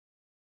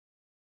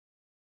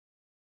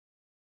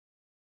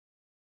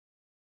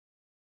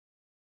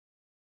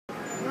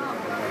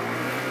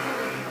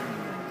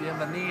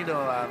Bienvenido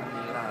a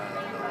Milano.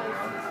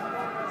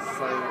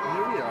 So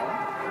here we are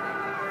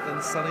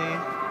in sunny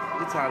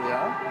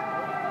Italia.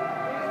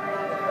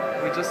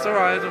 We just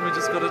arrived and we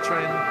just got a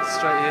train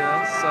straight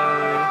here, so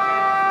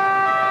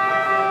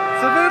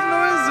it's a bit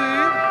noisy,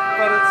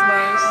 but it's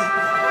nice.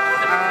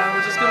 And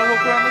we're just gonna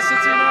walk around the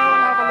city now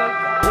and have a look.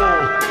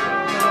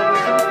 And we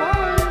can find.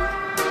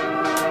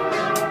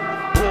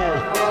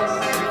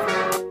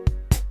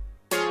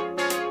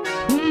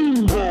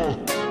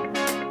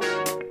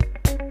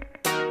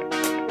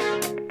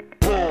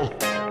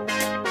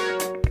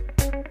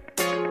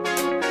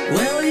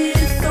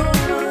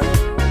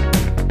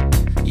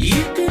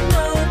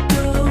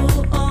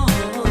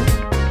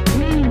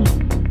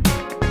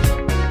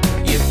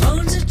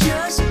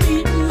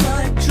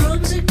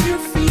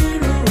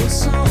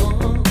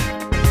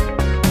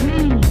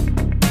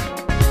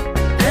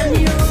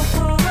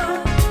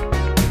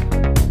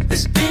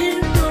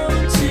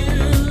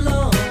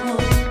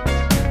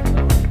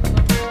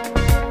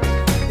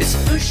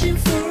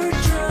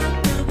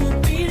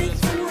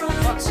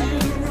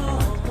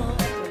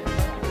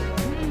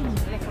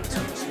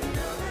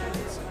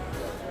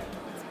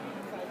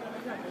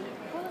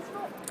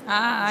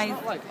 Hi. It's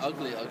not like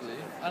ugly.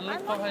 And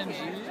look behind you.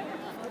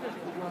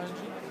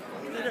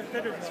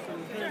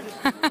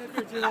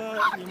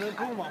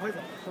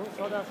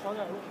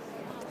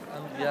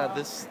 And yeah,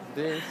 this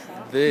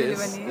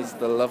is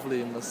the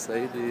lovely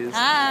Mercedes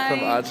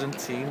from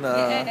Argentina.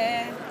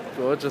 Yeah.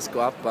 Gorgeous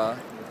guapa.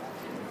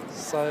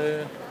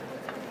 So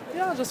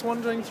yeah, just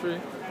wandering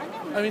through.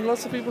 I mean,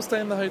 lots of people stay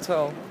in the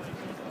hotel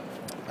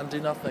and do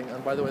nothing.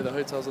 And by the way, the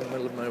hotel's in the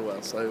middle of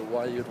nowhere, so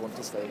why you'd want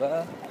to stay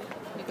there?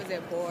 Because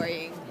they're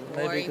boring.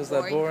 Maybe because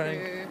they're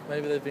boring.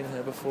 Maybe they've been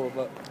here before,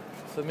 but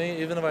for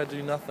me, even if I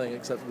do nothing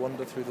except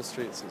wander through the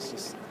streets, it's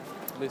just,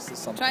 at least there's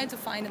something. Trying to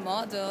find a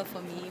model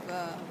for me,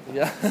 but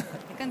yeah,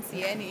 I can't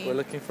see any. We're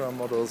looking for our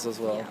models as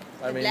well.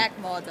 Yeah. I mean, black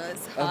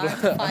models. Hard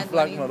to find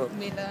black one model. in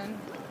Milan.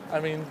 I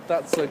mean,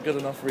 that's a good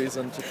enough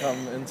reason to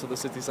come into the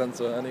city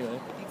centre anyway.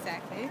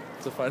 Exactly.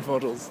 To find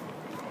models.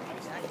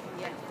 Exactly.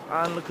 Yeah.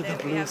 And look at the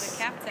blue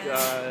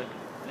sky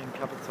in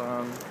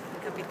Capitan.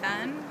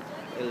 Capitan.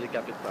 El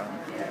Capitan.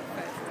 Yeah,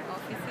 first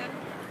officer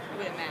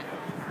with a map.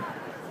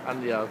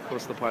 And yeah, of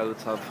course the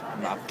pilots have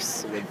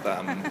maps with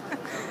them,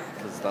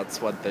 because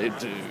that's what they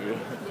do.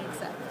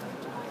 Exactly.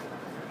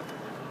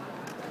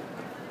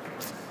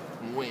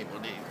 Muy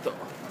bonito.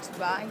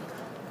 Bye.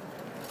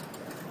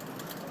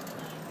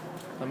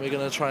 And we're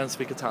going to try and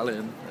speak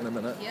Italian in a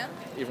minute. Yeah.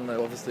 Even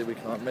though obviously we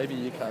can't. Maybe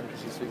you can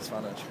because you speak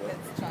Spanish. But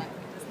Let's try.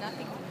 There's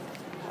nothing.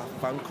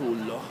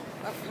 Affanculo.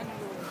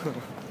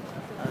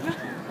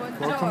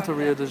 Welcome to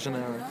Rio de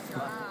Janeiro.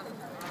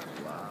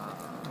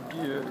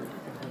 Beautiful.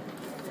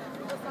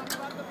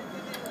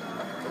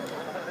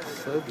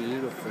 So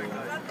beautiful.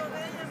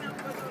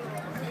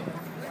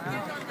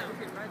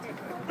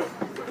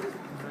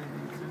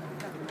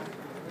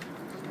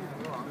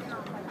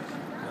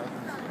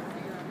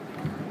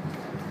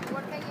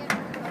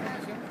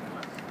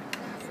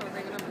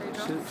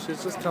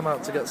 She's just come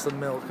out to get some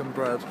milk and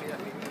bread.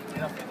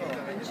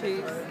 And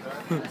cheese.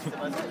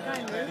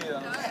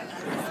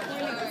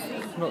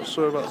 Not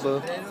sure about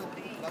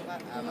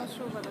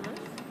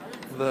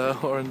the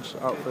orange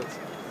outfits.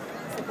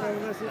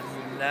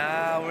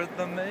 Now we're at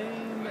the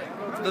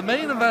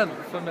main event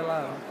for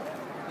Milan.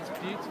 This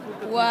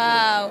beautiful.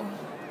 Wow.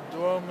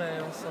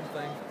 Dorme or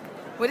something.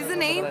 What is the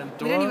name?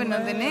 We don't even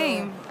know the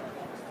name.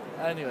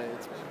 Anyway,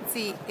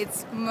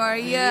 it's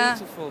Maria.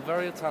 Beautiful,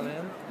 very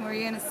Italian.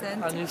 Maria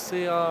Innocent. And you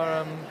see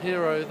our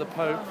hero, the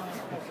Pope.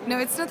 No,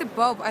 it's not the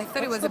Pope. I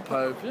thought it was the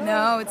Pope. Yeah.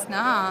 No, it's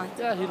not.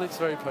 Yeah, he looks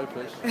very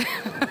popish.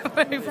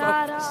 Very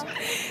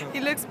popish. He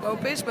looks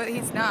popish, but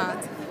he's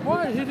not.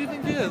 Why? Who do you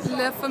think he is?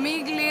 La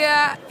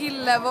famiglia,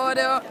 il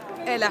lavoro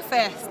e la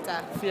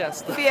festa.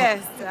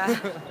 Fiesta.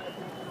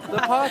 The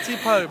party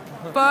Pope.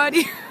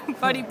 Body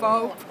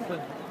Pope.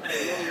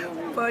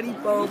 Body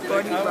Pope.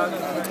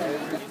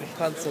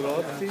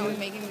 Panzerotti. Are we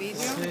making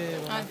video?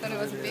 I thought it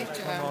was a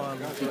picture. Come on.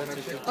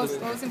 I was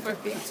posing for a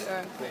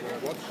picture.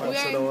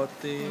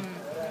 Panzerotti.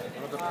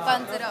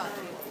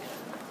 Panzerotti.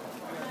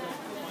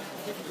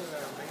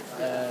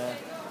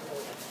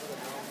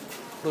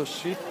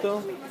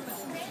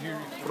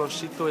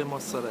 Prosciutto e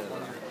mozzarella.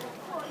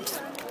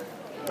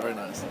 Very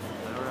nice.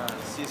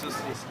 Alright, Caesar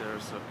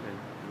sisters, okay.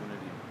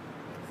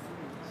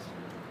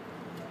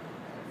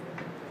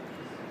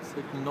 It's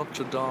like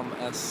Notre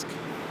Dame-esque.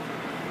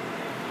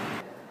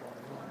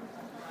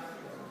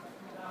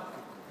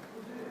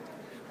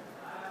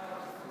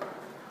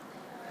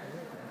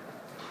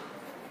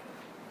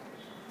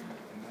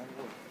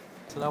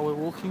 So now we're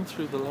walking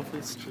through the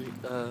lovely street,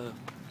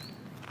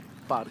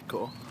 Park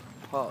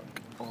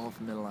of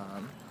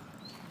Milan.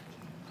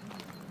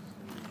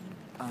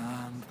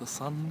 And the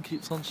sun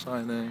keeps on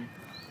shining,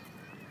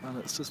 and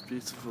it's just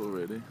beautiful,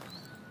 really.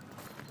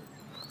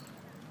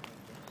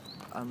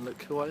 And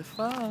look who I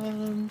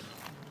found!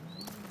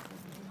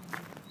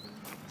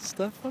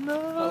 Stefano!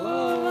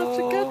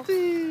 Hello! Ciao!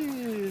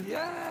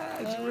 Yeah,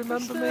 do you Oh,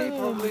 remember me? Stefano.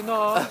 Probably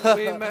not.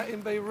 We met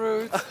in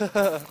Beirut.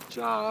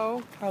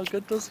 Ciao. How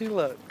good does he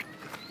look?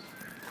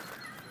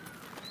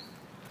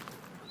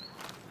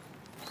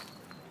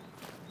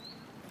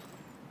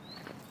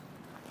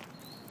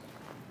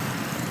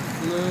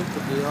 Look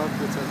at the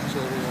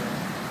architecture here.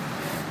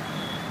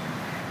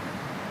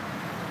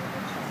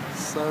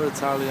 So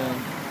Italian.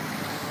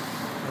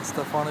 And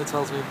Stefano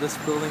tells me this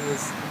building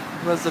is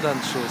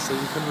residential, so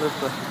you can live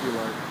there if you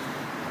like.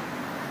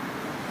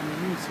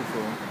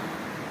 Beautiful.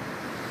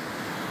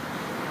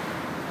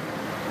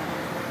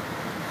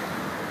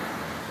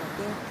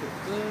 Look at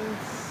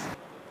this.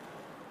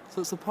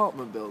 So it's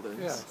apartment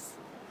buildings? Yes.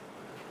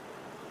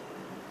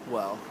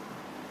 Well,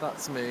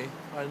 that's me.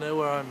 I know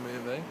where I'm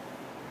moving.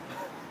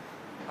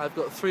 I've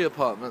got 3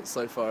 apartments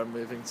so far I'm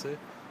moving to.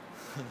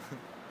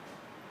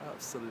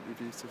 Absolutely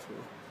beautiful.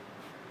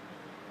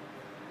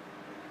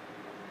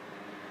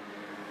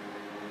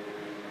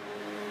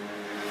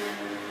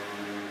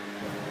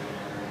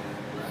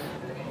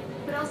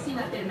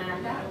 Prossima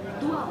fermata,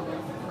 Duomo,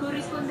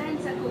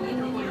 corrispondenza con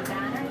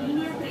metropolitana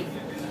linea 3.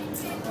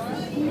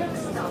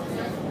 Next stop,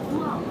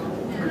 Duomo,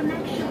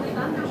 connection with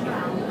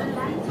underground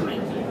line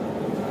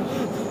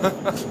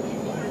 3.